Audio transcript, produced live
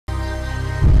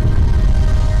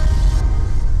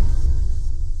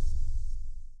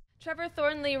Trevor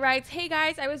Thornley writes, "Hey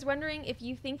guys, I was wondering if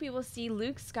you think we will see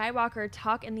Luke Skywalker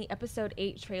talk in the Episode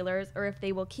 8 trailers, or if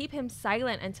they will keep him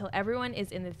silent until everyone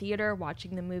is in the theater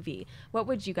watching the movie. What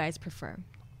would you guys prefer?"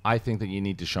 I think that you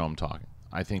need to show him talking.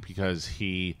 I think because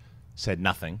he said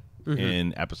nothing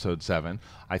in Episode 7,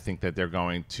 I think that they're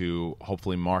going to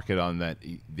hopefully mark it on that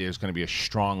there's going to be a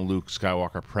strong Luke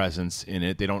Skywalker presence in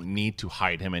it. They don't need to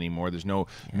hide him anymore. There's no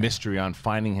mystery on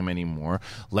finding him anymore.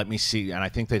 Let me see. And I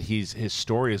think that his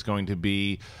story is going to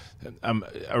be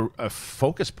a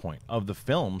focus point of the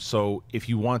film. So if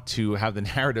you want to have the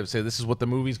narrative say this is what the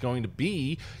movie's going to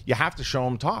be, you have to show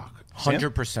him talk.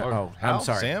 100%. Oh, I'm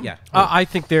sorry. Sam? Yeah. I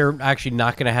think they're actually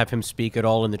not going to have him speak at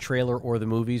all in the trailer or the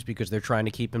movies because they're trying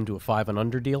to keep him to a 5 and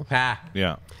under deal. Ah,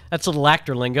 Yeah. That's a little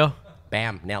actor lingo.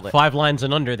 bam, nailed it. 5 lines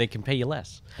and under, they can pay you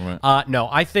less. Right. No,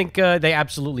 I think they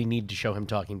absolutely need to show him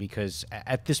talking because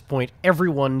at this point,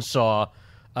 everyone saw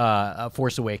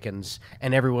Force Awakens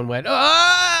and everyone went,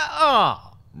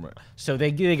 ah! Right. So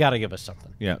they got to give us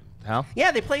something. Yeah. Hal?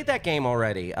 Yeah, they played that game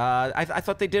already. I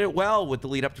thought they did it well with the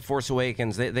lead up to Force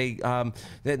Awakens. They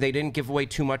didn't give away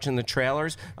too much in the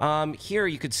trailers. Here,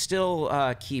 you could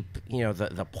still keep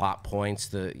the plot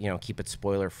points, keep it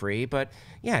spoiler free. But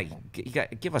yeah,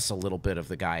 give us a little bit of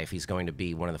the guy if he's going to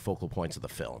be one of the focal points of the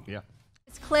film. Yeah.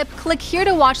 This clip, click here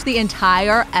to watch the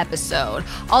entire episode.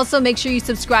 Also, make sure you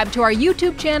subscribe to our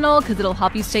YouTube channel because it'll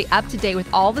help you stay up to date with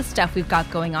all the stuff we've got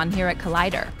going on here at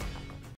Collider.